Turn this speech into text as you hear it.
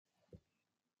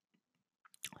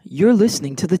You're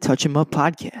listening to the Touch 'em Up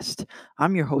podcast.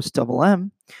 I'm your host, Double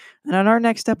M. And on our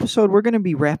next episode, we're going to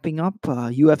be wrapping up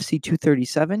UFC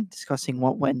 237, discussing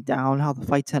what went down, how the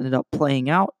fights ended up playing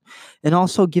out, and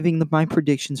also giving my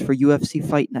predictions for UFC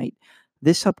Fight Night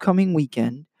this upcoming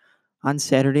weekend on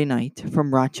Saturday night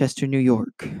from Rochester, New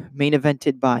York. Main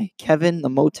evented by Kevin, the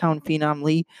Motown Phenom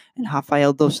Lee, and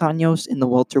Rafael Dos Anjos in the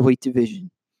welterweight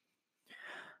division.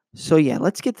 So yeah,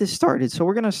 let's get this started. So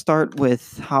we're going to start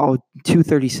with how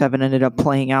 237 ended up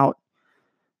playing out.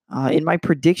 In my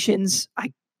predictions,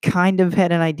 I kind of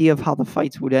had an idea of how the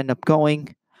fights would end up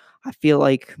going. I feel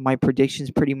like my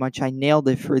predictions pretty much I nailed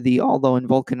it for the Aldo and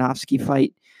Volkanovski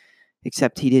fight,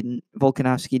 except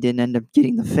Volkanovski didn't end up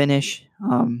getting the finish.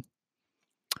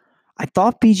 I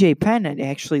thought BJ Penn had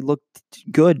actually looked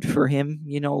good for him.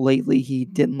 Lately he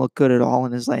didn't look good at all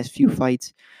in his last few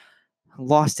fights.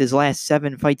 Lost his last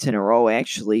 7 fights in a row,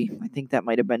 actually. I think that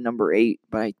might have been number 8,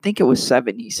 but I think it was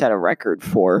 7. He set a record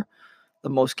for the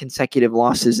most consecutive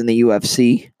losses in the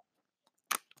UFC.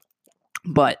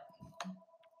 But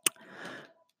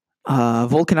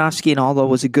Volkanovski and Aldo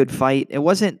was a good fight. It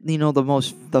wasn't,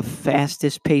 the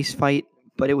fastest paced fight,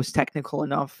 but it was technical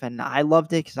enough, and I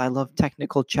loved it because I love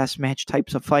technical chess match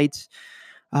types of fights.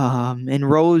 And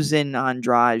Rose and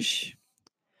Andrade,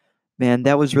 man,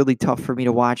 that was really tough for me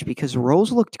to watch because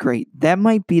Rose looked great. That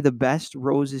might be the best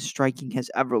Rose's striking has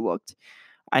ever looked.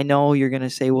 I know you're going to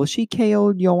say, well, she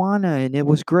KO'd Joanna and it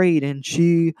was great, and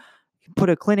she put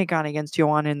a clinic on against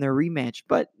Joanna in their rematch,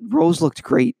 but Rose looked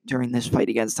great during this fight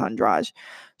against Andrade.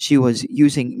 She was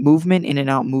using movement, in and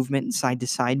out movement, and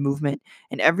side-to-side movement,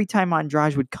 and every time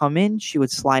Andrade would come in, she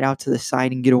would slide out to the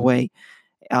side and get away.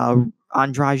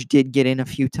 Andrade did get in a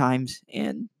few times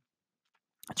and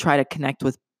try to connect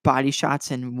with body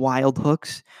shots and wild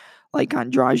hooks like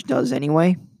Andrade does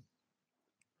anyway.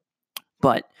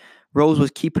 But Rose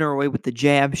was keeping her away with the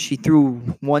jab. She threw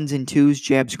ones and twos,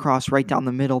 jabs crossed right down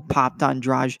the middle, popped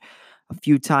Andrade a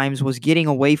few times, was getting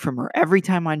away from her. Every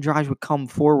time Andrade would come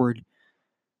forward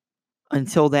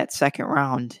until that second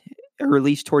round, or at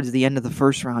least towards the end of the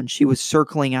first round, she was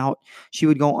circling out. She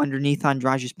would go underneath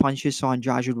Andrade's punches, so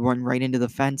Andrade would run right into the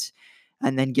fence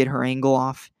and then get her angle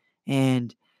off.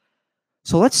 And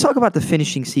so let's talk about the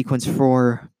finishing sequence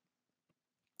for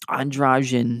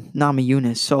Andrade and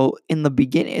Namajunas. So in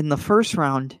the first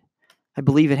round, I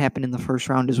believe it happened in the first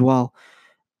round as well,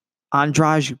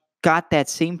 Andrade got that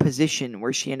same position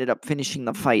where she ended up finishing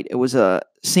the fight. It was a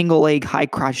single leg high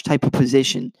crotch type of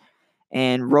position,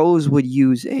 and Rose would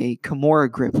use a Kimura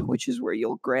grip, which is where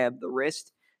you'll grab the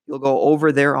wrist, you'll go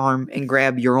over their arm and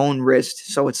grab your own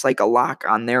wrist, so it's like a lock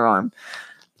on their arm.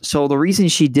 So the reason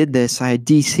she did this,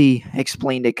 DC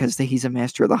explained it because he's a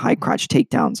master of the high crotch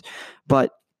takedowns,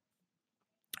 but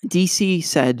DC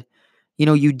said,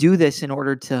 you do this in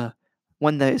order to,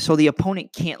 so the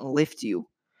opponent can't lift you.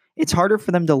 It's harder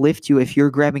for them to lift you if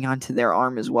you're grabbing onto their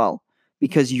arm as well,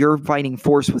 because you're fighting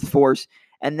force with force.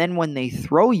 And then when they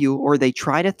throw you or they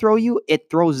try to throw you, it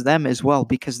throws them as well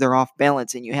because they're off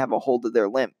balance and you have a hold of their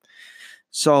limb.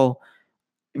 So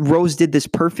Rose did this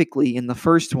perfectly in the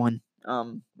first one.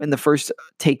 In the first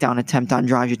takedown attempt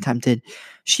Andrade attempted,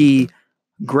 she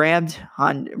grabbed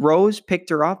on Rose, picked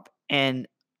her up, and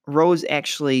Rose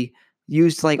actually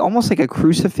used almost like a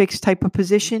crucifix type of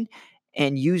position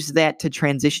and used that to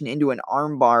transition into an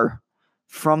arm bar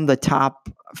from the top,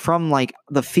 from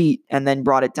the feet, and then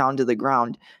brought it down to the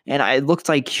ground. And it looked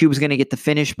like she was going to get the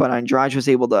finish, but Andrade was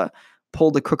able to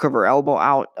pull the crook of her elbow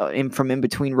out from in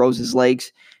between Rose's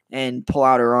legs and pull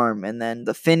out her arm. And then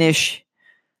the finish,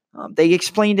 they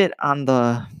explained it on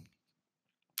the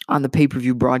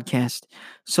pay-per-view broadcast.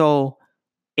 So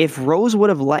if Rose would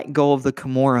have let go of the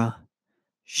Kimura,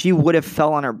 she would have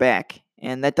fell on her back.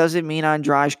 And that doesn't mean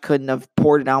Andrade couldn't have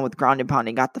poured it on with ground and pound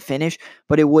and got the finish,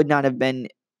 but it would not have been,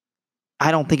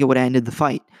 I don't think it would have ended the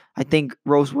fight. I think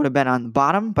Rose would have been on the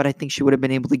bottom, but I think she would have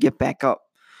been able to get back up.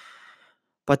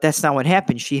 But that's not what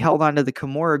happened. She held onto the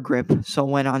Kimura grip. So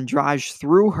when Andrade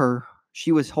threw her,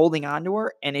 she was holding onto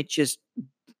her, and it just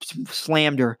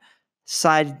slammed her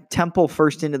side temple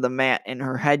first into the mat, and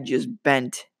her head just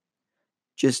bent.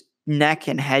 Just neck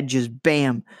and head just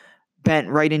bam, bent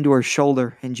right into her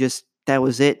shoulder, and just that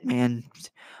was it, man.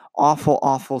 Awful,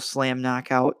 awful slam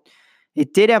knockout.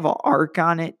 It did have an arc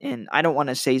on it, and I don't want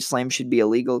to say slam should be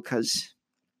illegal because,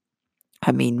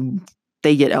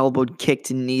 they get elbowed,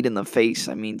 kicked, and kneed in the face.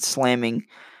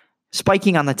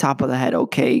 Spiking on the top of the head,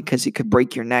 okay, because it could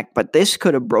break your neck, but this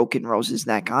could have broken Rose's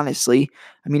neck, honestly.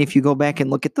 If you go back and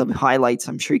look at the highlights,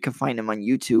 I'm sure you can find them on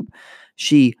YouTube.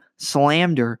 She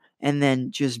slammed her, and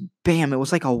then just bam, it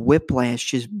was like a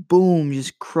whiplash, just boom,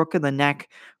 just crook of the neck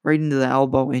right into the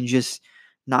elbow, and just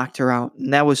knocked her out.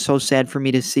 And that was so sad for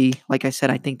me to see. Like I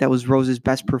said, I think that was Rose's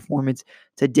best performance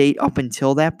to date up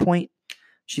until that point.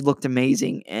 She looked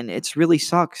amazing, and it's really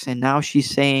sucks. And now she's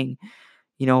saying,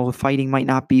 fighting might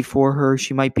not be for her.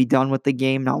 She might be done with the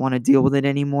game, not want to deal with it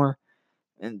anymore.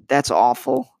 And that's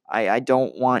awful. I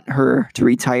don't want her to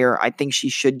retire. I think she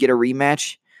should get a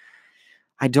rematch.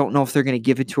 I don't know if they're going to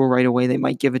give it to her right away. They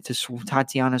might give it to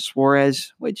Tatiana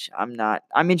Suarez, which I'm not.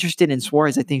 I'm interested in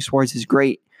Suarez. I think Suarez is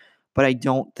great, but I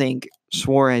don't think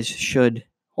Suarez should.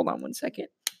 Hold on one second.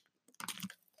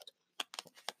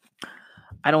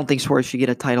 I don't think Suarez should get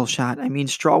a title shot. I mean,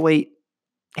 strawweight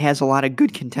has a lot of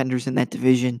good contenders in that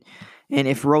division. And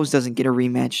if Rose doesn't get a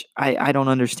rematch, I don't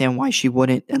understand why she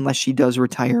wouldn't unless she does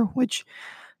retire, which,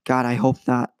 God, I hope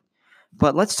not.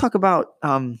 But let's talk about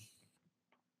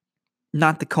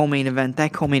not the co-main event.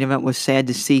 That co-main event was sad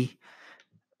to see.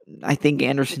 I think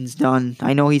Anderson's done.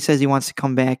 I know he says he wants to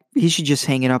come back. He should just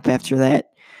hang it up after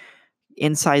that.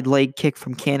 Inside leg kick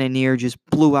from Cannonier just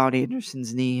blew out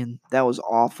Anderson's knee, and that was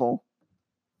awful.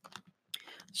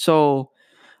 So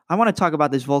I want to talk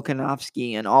about this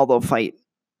Volkanovski and Aldo fight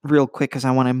real quick because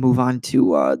I want to move on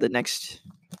to the next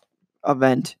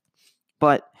event.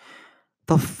 But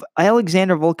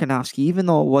Alexander Volkanovski, even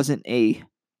though it wasn't a,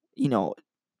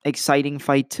 exciting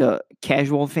fight to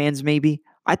casual fans maybe,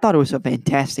 I thought it was a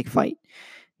fantastic fight.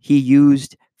 He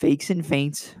used fakes and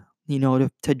feints,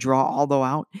 to draw Aldo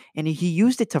out, and he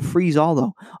used it to freeze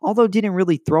Aldo. Aldo didn't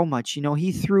really throw much.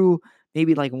 He threw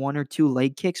maybe like one or two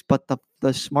leg kicks, but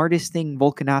the smartest thing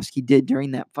Volkanovski did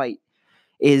during that fight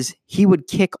is he would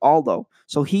kick Aldo.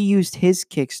 So he used his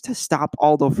kicks to stop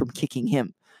Aldo from kicking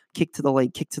him. Kick to the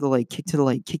leg, kick to the leg, kick to the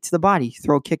leg, kick to the body,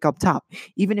 throw a kick up top.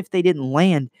 Even if they didn't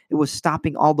land, it was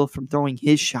stopping Aldo from throwing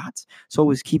his shots. So it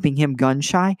was keeping him gun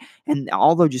shy, and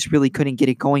Aldo just really couldn't get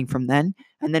it going from then.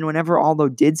 And then whenever Aldo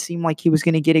did seem like he was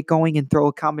going to get it going and throw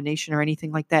a combination or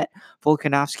anything like that,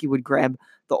 Volkanovski would grab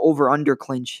the over-under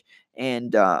clinch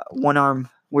and one arm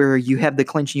where you have the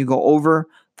clinch and you go over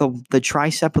the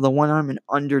tricep of the one arm and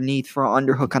underneath for an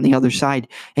underhook on the other side,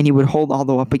 and he would hold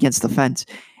Aldo up against the fence.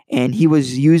 And he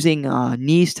was using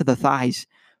knees to the thighs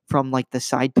from like the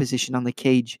side position on the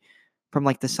cage, from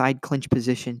like the side clinch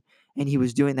position. And he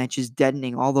was doing that, just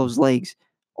deadening all those legs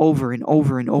over and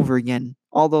over and over again.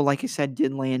 Although, like I said,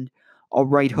 did land a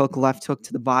right hook, left hook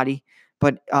to the body.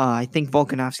 But I think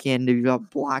Volkanovski ended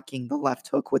up blocking the left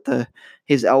hook with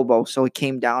his elbow. So it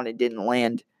came down, it didn't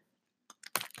land.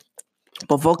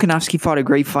 But Volkanovski fought a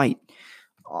great fight.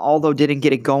 Although didn't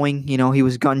get it going, he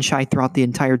was gun shy throughout the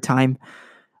entire time.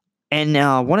 And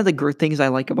one of the things I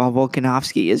like about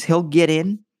Volkanovski is he'll get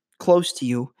in close to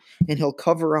you and he'll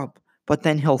cover up, but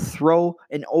then he'll throw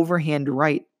an overhand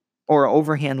right or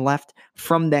overhand left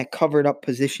from that covered up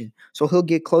position. So he'll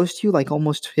get close to you, like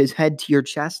almost his head to your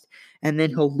chest, and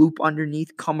then he'll loop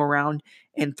underneath, come around,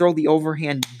 and throw the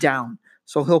overhand down.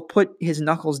 So he'll put his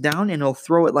knuckles down and he'll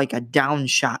throw it like a down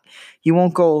shot. He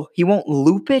won't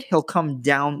loop it. He'll come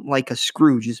down like a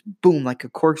screw, just boom, like a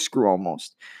corkscrew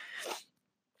almost.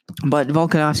 But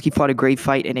Volkanovski fought a great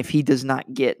fight, and if he does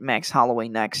not get Max Holloway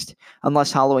next,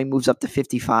 unless Holloway moves up to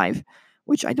 55,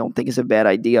 which I don't think is a bad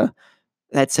idea,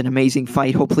 that's an amazing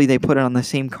fight. Hopefully they put it on the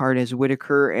same card as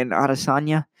Whitaker and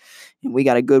Adesanya, and we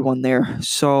got a good one there.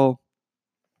 So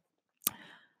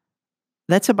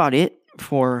that's about it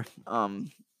for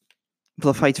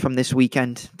the fights from this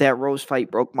weekend. That Rose fight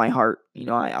broke my heart.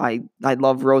 I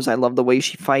love Rose. I love the way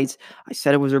she fights. I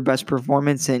said it was her best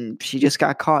performance, and she just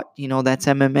got caught. That's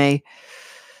MMA.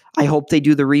 I hope they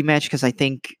do the rematch because I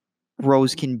think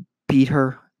Rose can beat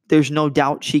her. There's no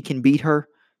doubt she can beat her.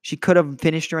 She could have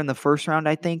finished her in the first round,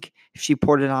 I think, if she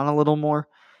poured it on a little more.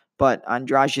 But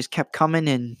Andrade just kept coming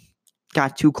and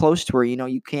got too close to her.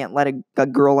 You can't let a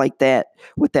girl like that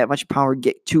with that much power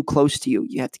get too close to you.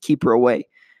 You have to keep her away.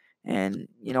 And,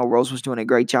 Rose was doing a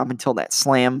great job until that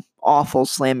slam. Awful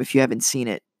slam. If you haven't seen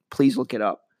it, please look it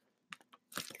up.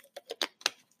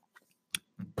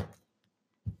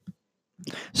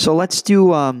 So let's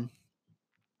do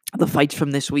the fights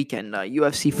from this weekend.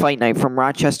 UFC Fight Night from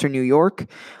Rochester, New York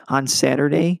on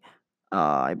Saturday.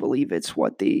 I believe it's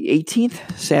the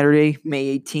 18th? Saturday,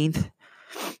 May 18th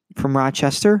from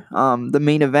Rochester. The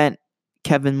main event,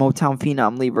 Kevin Motown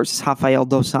Phenom Lee versus Rafael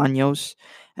Dos Anjos.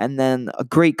 And then a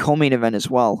great co-main event as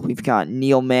well. We've got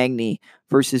Neil Magny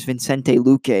versus Vicente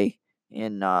Luque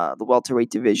in the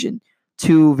welterweight division.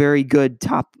 Two very good,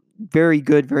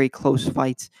 very close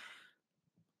fights.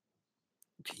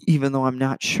 Even though I'm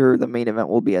not sure the main event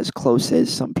will be as close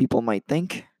as some people might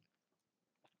think.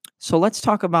 So let's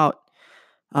talk about.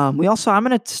 I'm going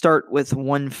to start with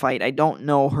one fight. I don't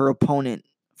know her opponent,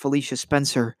 Felicia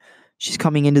Spencer. She's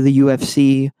coming into the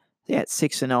UFC at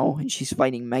 6-0, and she's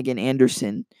fighting Megan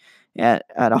Anderson at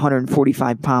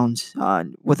 145 pounds.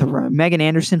 Megan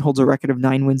Anderson holds a record of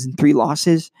 9 wins and 3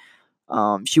 losses.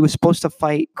 She was supposed to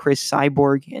fight Chris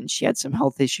Cyborg, and she had some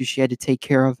health issues she had to take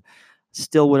care of.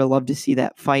 Still would have loved to see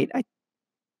that fight. I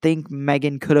think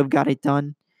Megan could have got it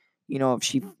done,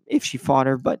 if she fought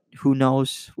her, but who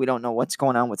knows? We don't know what's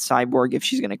going on with Cyborg, if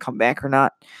she's going to come back or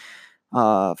not.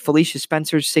 Felicia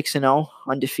Spencer's 6-0,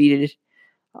 undefeated.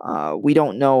 We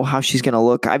don't know how she's going to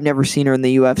look. I've never seen her in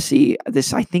the UFC.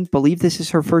 Believe this is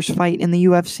her first fight in the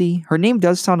UFC. Her name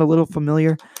does sound a little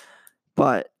familiar,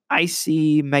 but I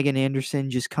see Megan Anderson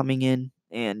just coming in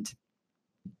and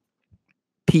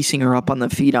piecing her up on the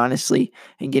feet, honestly,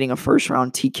 and getting a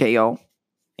first-round TKO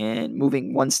and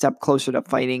moving one step closer to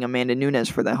fighting Amanda Nunes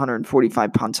for the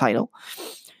 145-pound title.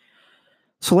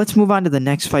 So let's move on to the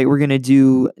next fight. We're going to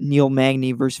do Neil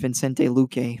Magny versus Vicente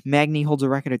Luque. Magny holds a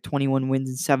record of 21 wins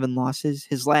and 7 losses.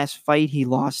 His last fight, he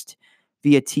lost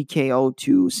via TKO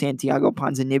to Santiago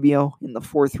Ponzinibbio in the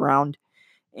 4th round.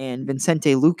 And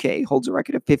Vicente Luque holds a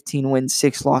record of 15 wins,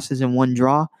 6 losses, and 1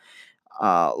 draw.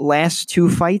 Last 2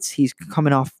 fights, he's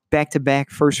coming off back-to-back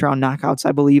first-round knockouts,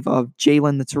 I believe, of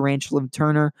Jalen the Tarantula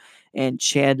Turner and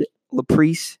Chad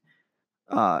Laprise.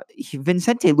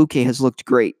 Vicente Luque has looked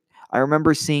great. I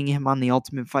remember seeing him on the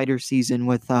Ultimate Fighter season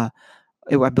with, I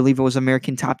believe it was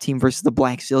American Top Team versus the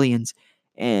Black Zillions.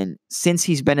 And since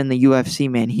he's been in the UFC,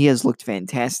 man, he has looked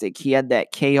fantastic. He had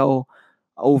that KO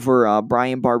over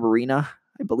Brian Barberena.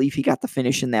 I believe he got the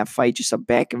finish in that fight, just a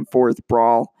back-and-forth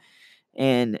brawl.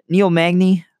 And Neil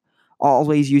Magny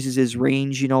always uses his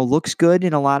range, looks good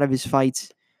in a lot of his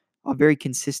fights. A very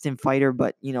consistent fighter,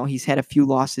 but, he's had a few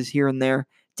losses here and there.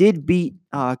 Did beat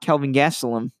Kelvin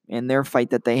Gastelum in their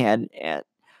fight that they had at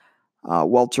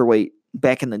welterweight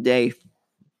back in the day.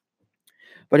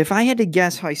 But if I had to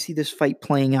guess how I see this fight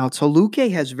playing out, so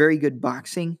Luque has very good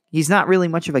boxing. He's not really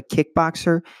much of a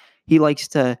kickboxer. He likes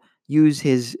to use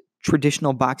his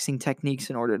traditional boxing techniques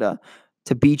in order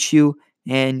to beat you.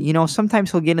 And,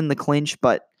 sometimes he'll get in the clinch,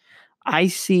 but I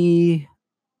see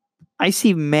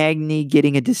Magny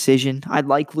getting a decision. I'd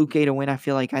like Luque to win. I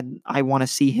feel like I want to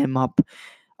see him up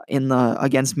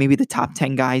against maybe the top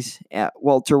 10 guys at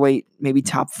welterweight, maybe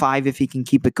top 5 if he can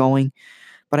keep it going.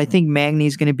 But I think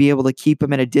Magny's going to be able to keep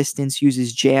him at a distance, use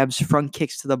his jabs, front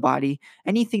kicks to the body,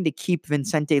 anything to keep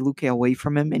Vicente Luque away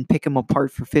from him and pick him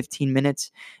apart for 15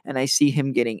 minutes. And I see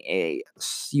him getting a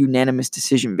unanimous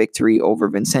decision victory over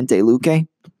Vicente Luque.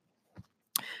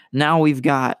 Now we've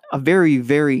got a very,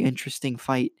 very interesting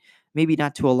fight. Maybe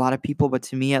not to a lot of people, but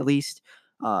to me at least.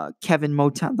 Kevin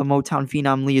Motown, the Motown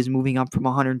Phenom Lee, is moving up from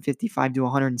 155 to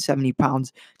 170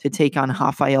 pounds to take on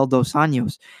Rafael Dos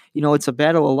Anjos. It's a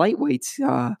battle of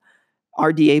lightweights.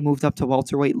 RDA moved up to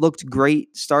welterweight, looked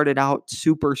great, started out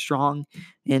super strong,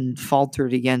 and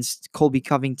faltered against Colby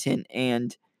Covington.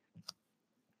 And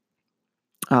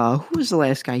who was the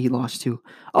last guy he lost to?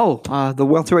 The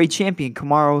welterweight champion,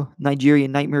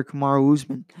 Nigerian Nightmare Kamaru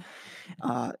Usman.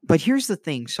 But here's the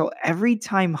thing. So every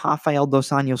time Rafael Dos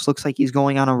Anjos looks like he's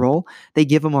going on a roll, they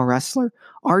give him a wrestler.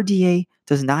 RDA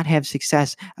does not have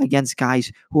success against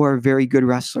guys who are very good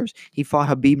wrestlers. He fought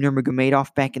Khabib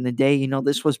Nurmagomedov back in the day.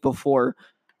 This was before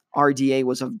RDA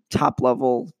was a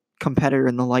top-level competitor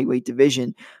in the lightweight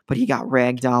division, but he got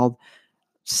ragdolled.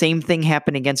 Same thing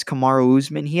happened against Kamaru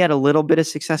Usman. He had a little bit of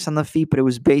success on the feet, but it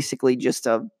was basically just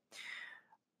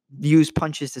use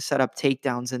punches to set up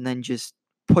takedowns and then just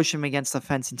push him against the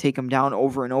fence and take him down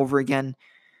over and over again.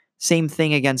 Same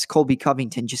thing against Colby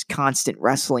Covington, just constant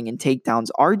wrestling and takedowns.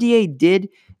 RDA did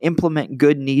implement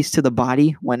good knees to the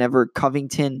body. Whenever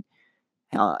Covington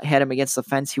had him against the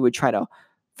fence, he would try to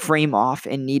frame off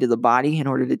and knee to the body in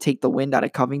order to take the wind out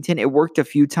of Covington. It worked a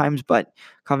few times, but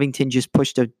Covington just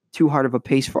pushed too hard of a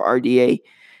pace for RDA.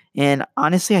 And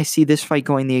honestly, I see this fight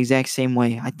going the exact same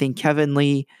way. I think Kevin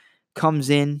Lee comes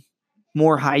in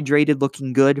more hydrated,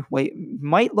 looking good.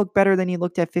 Might look better than he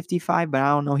looked at 55, but I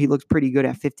don't know. He looks pretty good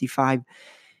at 55,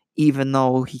 even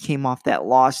though he came off that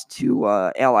loss to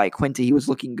Al Iaquinta. He was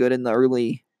looking good in the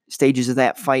early stages of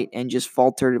that fight and just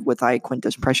faltered with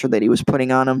Iaquinta's pressure that he was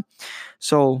putting on him.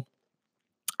 So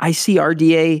I see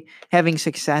RDA having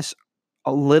success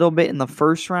a little bit in the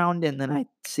first round, and then I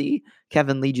see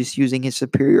Kevin Lee just using his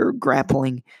superior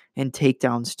grappling and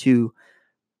takedowns to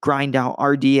grind out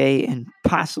RDA and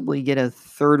possibly get a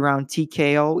 3rd-round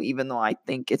TKO, even though I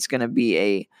think it's going to be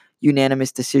a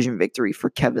unanimous decision victory for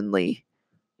Kevin Lee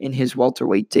in his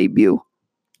welterweight debut.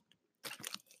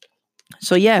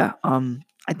 So, yeah,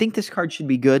 I think this card should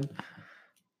be good.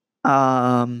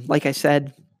 Like I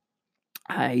said,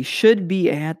 I should be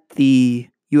at the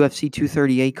UFC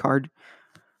 238 card.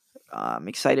 I'm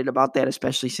excited about that,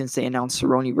 especially since they announced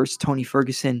Cerrone versus Tony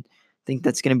Ferguson. I think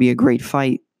that's going to be a great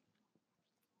fight.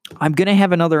 I'm going to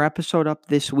have another episode up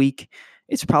this week.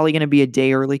 It's probably going to be a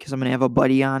day early because I'm going to have a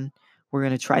buddy on. We're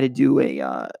going to try to do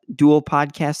a dual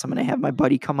podcast. I'm going to have my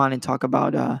buddy come on and talk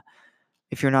about,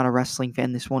 if you're not a wrestling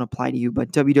fan, this won't apply to you,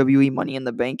 but WWE Money in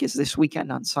the Bank is this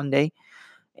weekend on Sunday.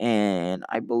 And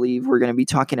I believe we're going to be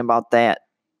talking about that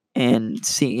and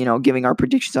giving our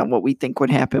predictions on what we think would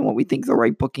happen, what we think the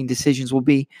right booking decisions will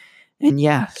be. And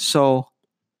yeah, so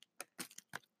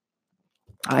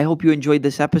I hope you enjoyed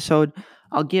this episode.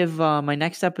 I'll give my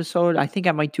next episode, I think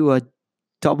I might do a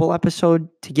double episode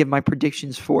to give my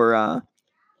predictions for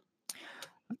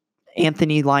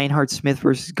Anthony Lionheart Smith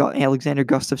versus Alexander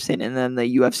Gustafsson, and then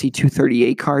the UFC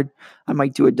 238 card. I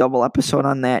might do a double episode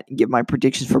on that and give my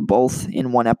predictions for both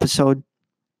in one episode.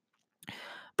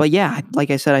 But yeah,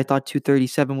 like I said, I thought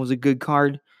 237 was a good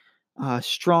card.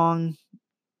 Strong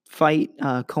fight.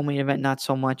 Co-main event, not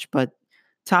so much, but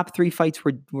top 3 fights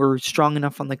were strong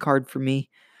enough on the card for me.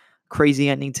 Crazy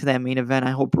ending to that main event.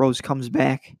 I hope Rose comes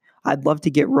back. I'd love to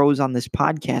get Rose on this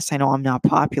podcast. I know I'm not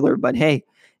popular, but hey,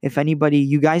 if anybody,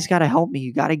 you guys got to help me.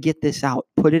 You got to get this out.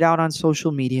 Put it out on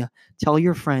social media. Tell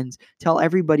your friends. Tell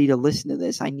everybody to listen to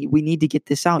this. We need to get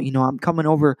this out. I'm coming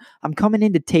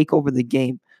in to take over the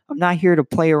game. I'm not here to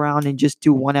play around and just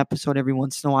do one episode every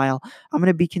once in a while. I'm going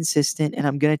to be consistent, and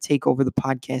I'm going to take over the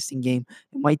podcasting game.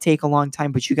 It might take a long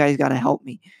time, but you guys got to help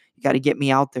me. You got to get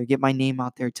me out there, get my name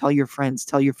out there. Tell your friends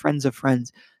of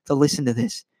friends to listen to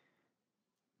this,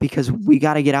 because we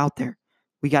got to get out there.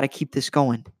 We got to keep this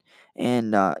going.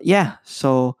 And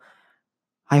so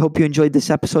I hope you enjoyed this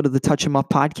episode of the Touch 'Em Up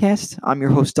podcast. I'm your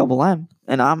host, Double M,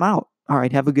 and I'm out. All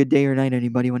right, have a good day or night,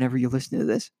 anybody, whenever you listen to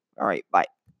this. All right, bye.